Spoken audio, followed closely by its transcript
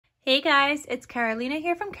Hey guys, it's Carolina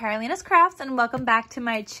here from KarolinasKrafts and welcome back to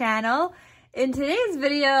my channel. In today's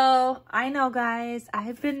video, I know guys,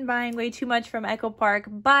 I've been buying way too much from Echo Park,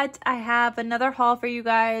 but I have another haul for you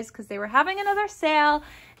guys because they were having another sale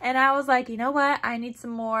and I was like, you know what, I need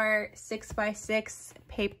some more 6x6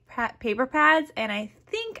 paper pads, and I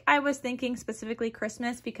think I was thinking specifically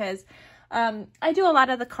Christmas because I do a lot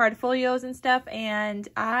of the card folios and stuff, and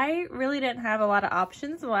I really didn't have a lot of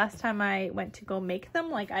options the last time I went to go make them.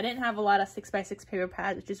 Like, I didn't have a lot of 6x6 paper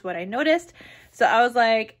pads, which is what I noticed. So I was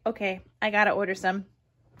like, okay, I gotta order some.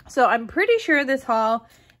 So I'm pretty sure this haul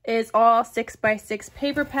is all 6x6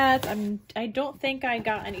 paper pads. I don't think I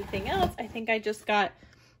got anything else. I think I just got,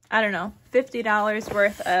 I don't know, $50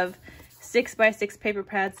 worth of 6x6 paper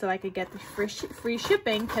pads so I could get the free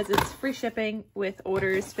shipping, because it's free shipping with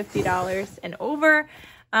orders $50 and over.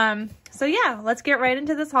 So yeah, let's get right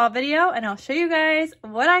into this haul video and I'll show you guys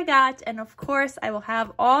what I got, and of course I will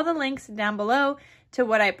have all the links down below to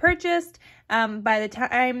what I purchased. By the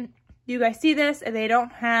time you guys see this, they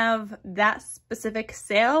don't have that specific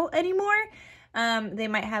sale anymore. They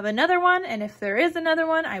might have another one, and if there is another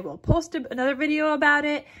one, I will post another video about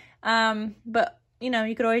it. But you know,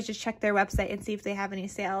 you could always just check their website and see if they have any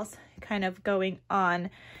sales kind of going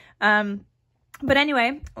on. But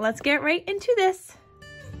anyway, let's get right into this.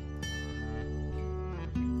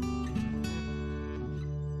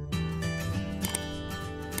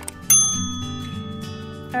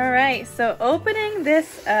 All right, so opening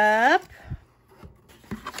this up,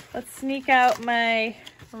 let's sneak out my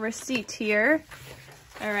receipt here.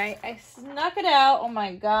 All right, I snuck it out. Oh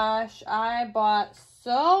my gosh, I bought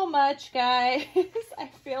so much, guys. I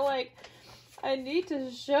feel like I need to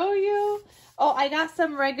show you. Oh, I got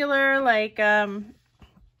some regular, like,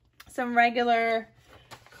 some regular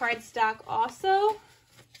cardstock also.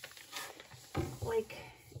 Like,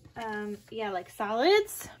 yeah, like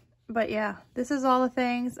solids. But yeah, this is all the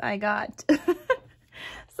things I got.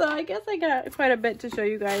 So I guess I got quite a bit to show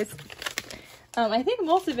you guys. I think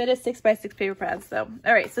most of it is 6x6 paper pads though.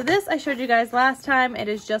 All right, so this I showed you guys last time. It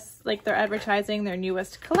is just like they're advertising their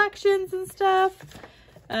newest collections and stuff.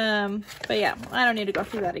 But yeah, I don't need to go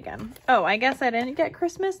through that again. Oh, I guess I didn't get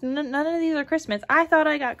Christmas. None of these are Christmas. I thought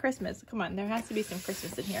I got Christmas. Come on, there has to be some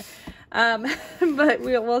Christmas in here. But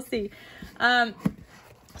we'll see.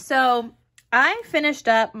 So I finished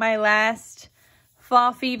up my last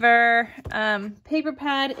Fall Fever paper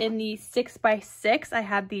pad in the 6x6. I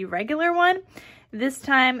had the regular one. This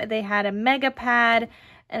time they had a mega pad,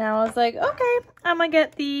 and I was like, okay, I'm gonna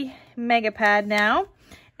get the mega pad now.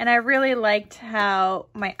 And I really liked how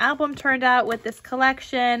my album turned out with this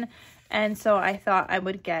collection, and so I thought I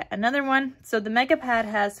would get another one. So the mega pad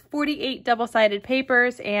has 48 double-sided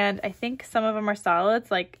papers, and I think some of them are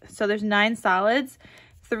solids. Like, so there's 9 solids,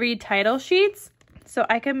 3 title sheets. So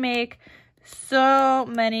I can make so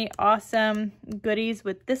many awesome goodies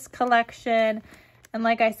with this collection. And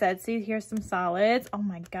like I said, see, here's some solids. Oh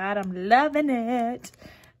my god, I'm loving it.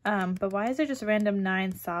 But why is there just random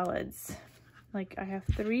 9 solids? Like, I have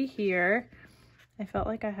 3 here. I felt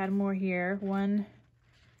like I had more here. 1,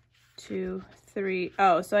 2, 3.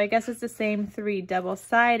 Oh, so I guess it's the same 3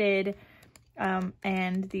 double-sided,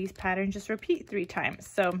 and these patterns just repeat 3 times.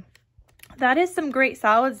 So that is some great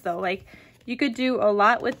solids though. Like, you could do a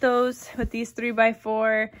lot with those, with these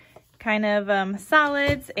 3x4 kind of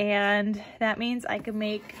solids, and that means I could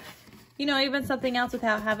make, you know, even something else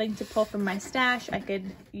without having to pull from my stash. I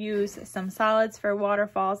could use some solids for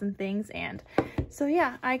waterfalls and things. And so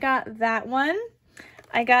yeah, I got that one.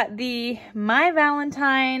 I got the My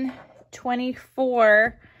Valentine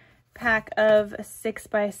 24 pack of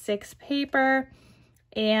 6x6 paper.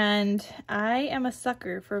 And I am a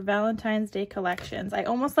sucker for Valentine's Day collections. I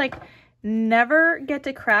almost like never get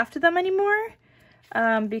to craft them anymore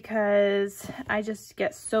because I just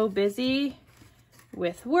get so busy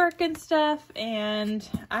with work and stuff, and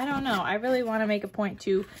I don't know, I really want to make a point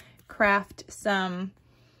to craft some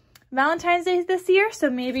Valentine's Day this year.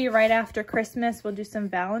 So maybe right after Christmas we'll do some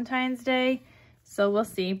Valentine's Day, so we'll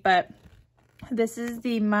see. But this is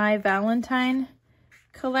the My Valentine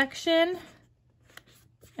collection,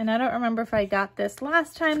 and I don't remember if I got this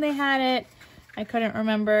last time they had it. I couldn't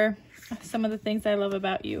remember. Some of the things I love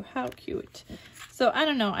about you. How cute. So I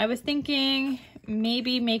don't know. I was thinking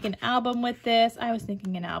maybe make an album with this. I was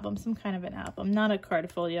thinking an album, some kind of an album, not a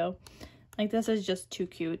card folio. Like, this is just too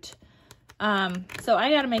cute. So I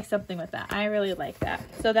got to make something with that. I really like that.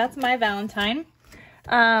 So that's My Valentine.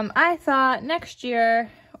 I thought next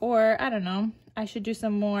year, or I don't know, I should do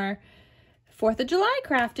some more 4th of July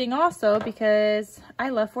crafting also, because I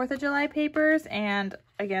love 4th of July papers, and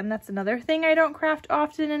again, that's another thing I don't craft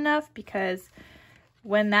often enough because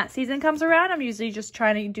when that season comes around. I'm usually just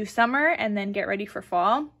trying to do summer and then get ready for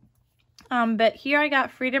fall. But here I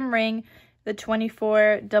got Freedom Ring, the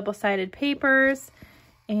 24 double-sided papers,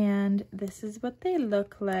 and this is what they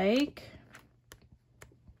look like.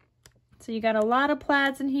 So you got a lot of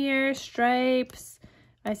plaids in here, stripes.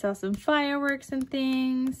 I saw some fireworks and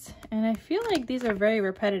things, and I feel like these are very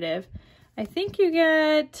repetitive. I think you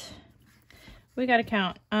get, we gotta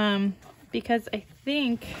count, because I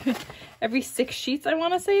think every 6 sheets I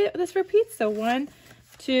want to say this repeats. So 1,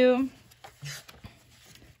 2,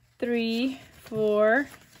 3, 4,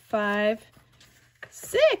 5,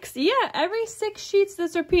 6. Yeah, every 6 sheets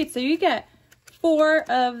this repeats. So you get 4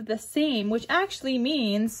 of the same, which actually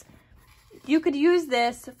means you could use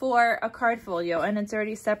this for a card folio, and it's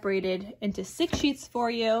already separated into 6 sheets for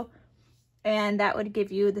you, and that would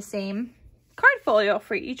give you the same card folio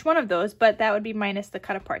for each one of those, but that would be minus the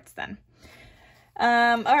cut aparts then.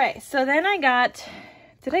 All right, so then I got,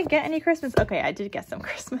 did I get any Christmas? Okay, I did get some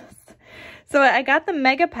Christmas. So I got the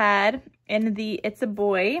Mega Pad in the It's a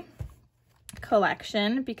Boy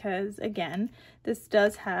collection because, again, this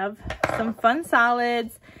does have some fun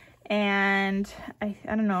solids. And I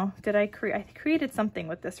don't know, I created something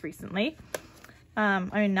with this recently. I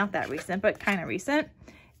mean, not that recent, but kind of recent.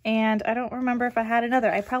 And I don't remember if I had another.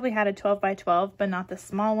 I probably had a 12 by 12, but not the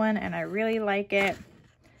small one. And I really like it.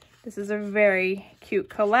 This is a very cute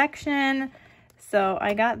collection. So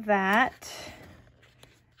I got that.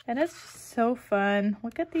 And it's so fun.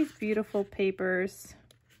 Look at these beautiful papers.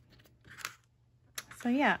 So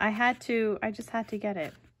yeah, I just had to get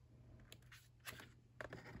it.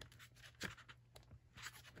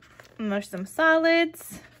 And there's some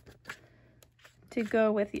solids to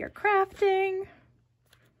go with your crafting.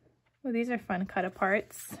 Oh, these are fun cut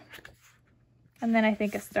aparts. And then I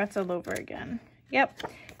think it starts all over again. Yep.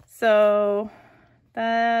 So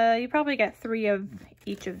you probably get 3 of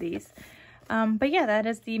each of these. But yeah, that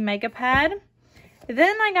is the Mega Pad.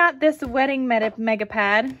 Then I got this wedding Mega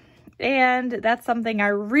Pad. And that's something I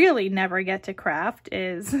really never get to craft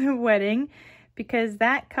is wedding. Because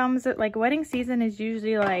that comes at, like, wedding season is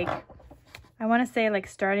usually like, I want to say like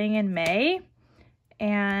starting in May,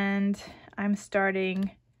 and I'm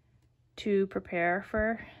starting to prepare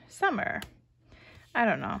for summer. I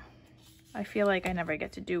don't know. I feel like I never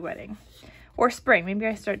get to do wedding. Or spring. Maybe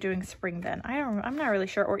I start doing spring then. I'm not really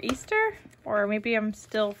sure. Or Easter, or maybe I'm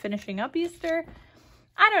still finishing up Easter.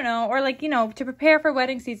 I don't know. Or like, you know, to prepare for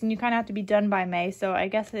wedding season, you kind of have to be done by May. So I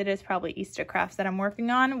guess it is probably Easter crafts that I'm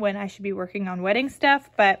working on when I should be working on wedding stuff.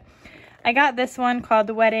 But I got this one called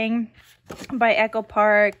The Wedding by Echo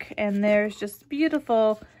Park. And there's just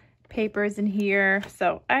beautiful papers in here.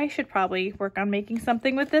 So I should probably work on making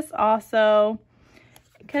something with this also,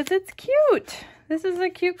 because it's cute. This is a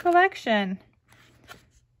cute collection.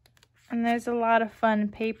 And there's a lot of fun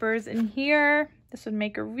papers in here. This would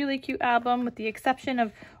make a really cute album, with the exception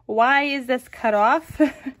of, why is this cut off?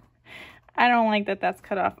 I don't like that that's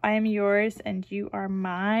cut off. I am yours and you are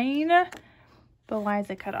mine. But why is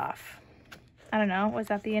it cut off? I don't know. Was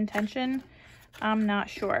that the intention? I'm not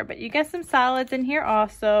sure. But you get some solids in here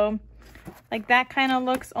also. Like that kind of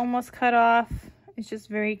looks almost cut off. It's just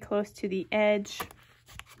very close to the edge.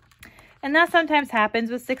 And that sometimes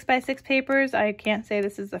happens with 6x6 papers. I can't say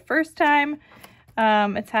this is the first time.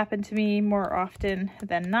 It's happened to me more often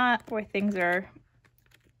than not, where things are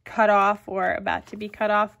cut off or about to be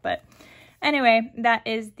cut off. But anyway, that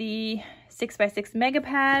is the 6x6 Mega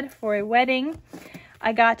Pad for a wedding.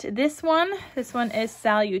 I got this one. This one is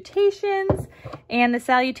Salutations. And the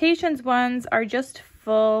Salutations ones are just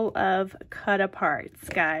full of cut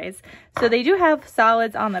aparts, guys. So they do have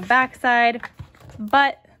solids on the back side,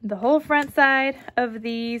 but the whole front side of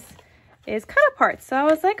these is cut aparts. So I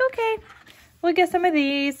was like, okay, we'll get some of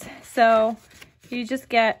these. So you just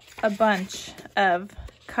get a bunch of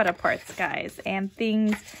cut aparts, guys, and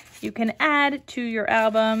things you can add to your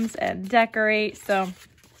albums and decorate. So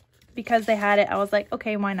because they had it, I was like,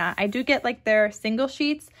 okay, why not? I do get like their single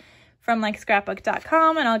sheets from like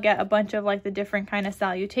scrapbook.com, and I'll get a bunch of like the different kind of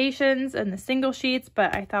salutations and the single sheets,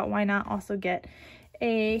 but I thought, why not also get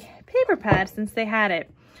a paper pad since they had it.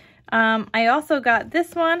 I also got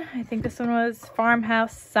this one. I think this one was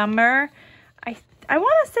Farmhouse Summer. I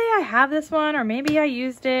want to say I have this one, or maybe I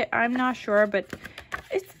used it. I'm not sure, but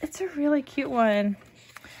it's a really cute one.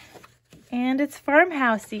 And it's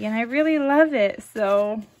farmhousey, and I really love it.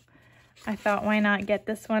 So I thought, why not get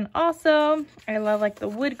this one also? I love like the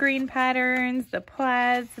wood grain patterns, the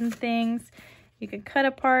plaids and things. You can cut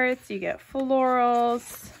aparts, you get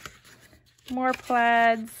florals, more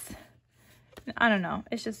plaids. I don't know.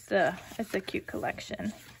 It's just it's a cute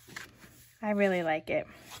collection. I really like it.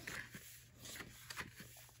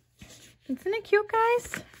 Isn't it cute,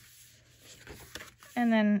 guys?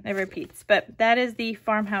 And then it repeats, but that is the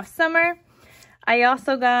Farmhouse Summer. I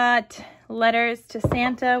also got letters to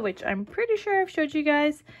Santa, which I'm pretty sure I've showed you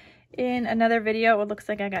guys in another video. It looks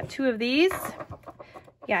like I got 2 of these.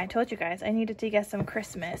 Yeah, I told you guys I needed to get some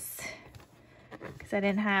Christmas because I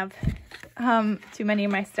didn't have too many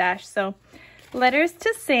in my stash. So letters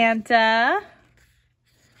to Santa,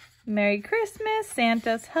 Merry Christmas,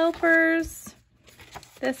 Santa's Helpers.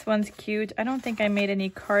 This one's cute. I don't think I made any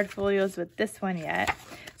card folios with this one yet.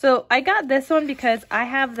 So I got this one because I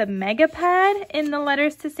have the mega pad in the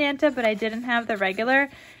letters to Santa, but I didn't have the regular.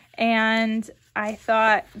 And I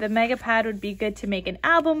thought the mega pad would be good to make an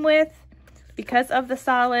album with because of the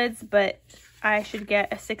solids, but I should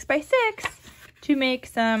get a 6x6 to make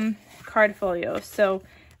some card folios. So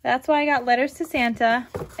that's why I got letters to Santa,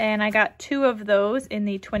 and I got 2 of those in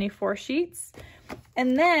the 24 sheets.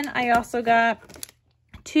 And then I also got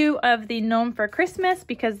 2 of the Gnome for Christmas,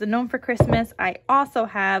 because the Gnome for Christmas I also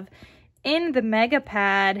have in the mega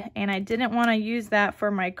pad, and I didn't want to use that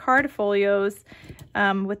for my card folios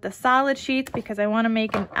with the solid sheets because I want to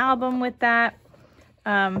make an album with that.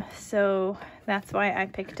 So that's why I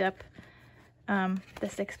picked up the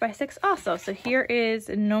 6x6 also. So here is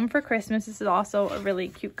Gnome for Christmas. This is also a really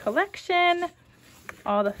cute collection.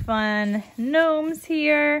 All the fun gnomes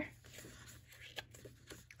here.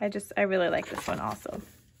 I really like this one also.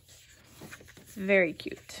 It's very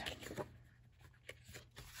cute.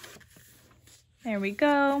 There we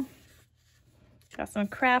go. Got some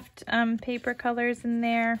craft paper colors in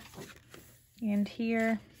there. And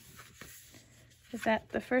here. Is that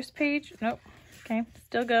the first page? Nope. Okay,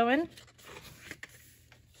 still going.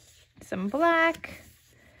 Some black,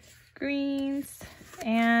 greens,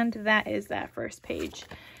 and that is that first page.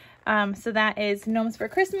 So that is Gnomes for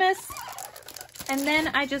Christmas. And then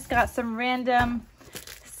I just got some random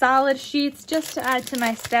solid sheets just to add to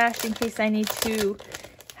my stash in case I need to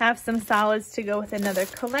have some solids to go with another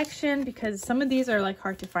collection, because some of these are like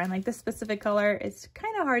hard to find. Like this specific color is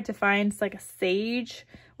kind of hard to find. It's like a sage,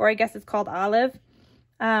 or I guess it's called olive.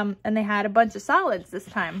 And they had a bunch of solids this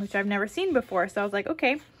time, which I've never seen before. So I was like,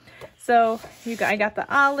 okay. So I got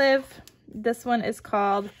the olive. This one is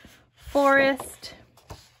called Forest.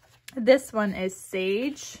 This one is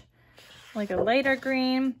Sage, like a lighter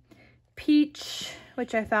green. Peach,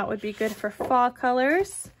 which I thought would be good for fall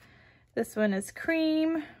colors. This one is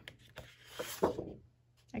Cream.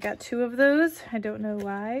 I got 2 of those. I don't know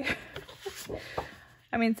why.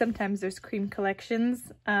 I mean, sometimes there's cream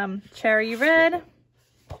collections. Cherry Red,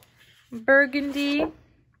 Burgundy,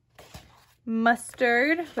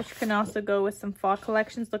 Mustard, which can also go with some fall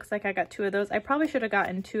collections. Looks like I got 2 of those. I probably should have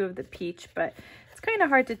gotten 2 of the peach, but it's kind of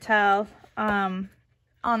hard to tell on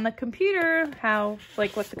the computer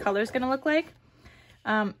what the color is going to look like.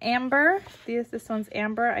 Amber, this one's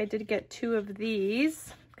Amber. I did get 2 of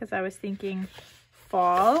these because I was thinking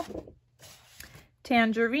fall.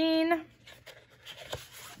 Tangerine,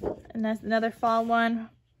 and that's another fall one.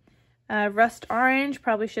 Rust Orange,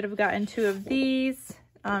 probably should have gotten 2 of these.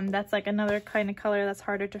 That's like another kind of color that's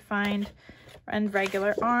harder to find, and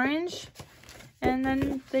regular orange. And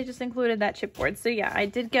then they just included that chipboard. So yeah, I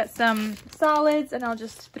did get some solids, and I'll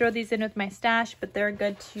just throw these in with my stash, but they're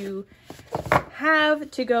good to have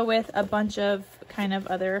to go with a bunch of kind of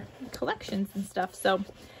other collections and stuff. So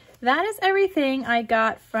that is everything I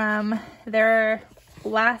got from their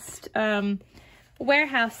last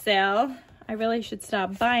warehouse sale. I really should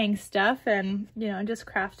stop buying stuff and, you know, just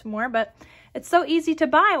craft more, but it's so easy to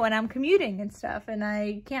buy when I'm commuting and stuff, and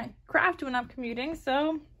I can't craft when I'm commuting,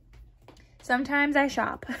 so sometimes I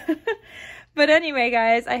shop. But anyway,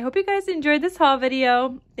 guys, I hope you guys enjoyed this haul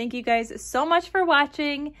video. Thank you guys so much for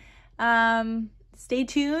watching. Stay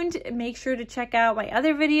tuned. Make sure to check out my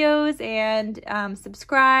other videos and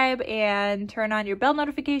subscribe and turn on your bell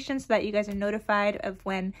notifications so that you guys are notified of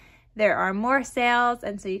when there are more sales,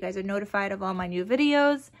 and so you guys are notified of all my new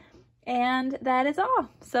videos. And that is all.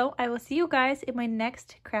 So I will see you guys in my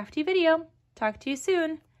next crafty video. Talk to you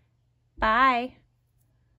soon. Bye.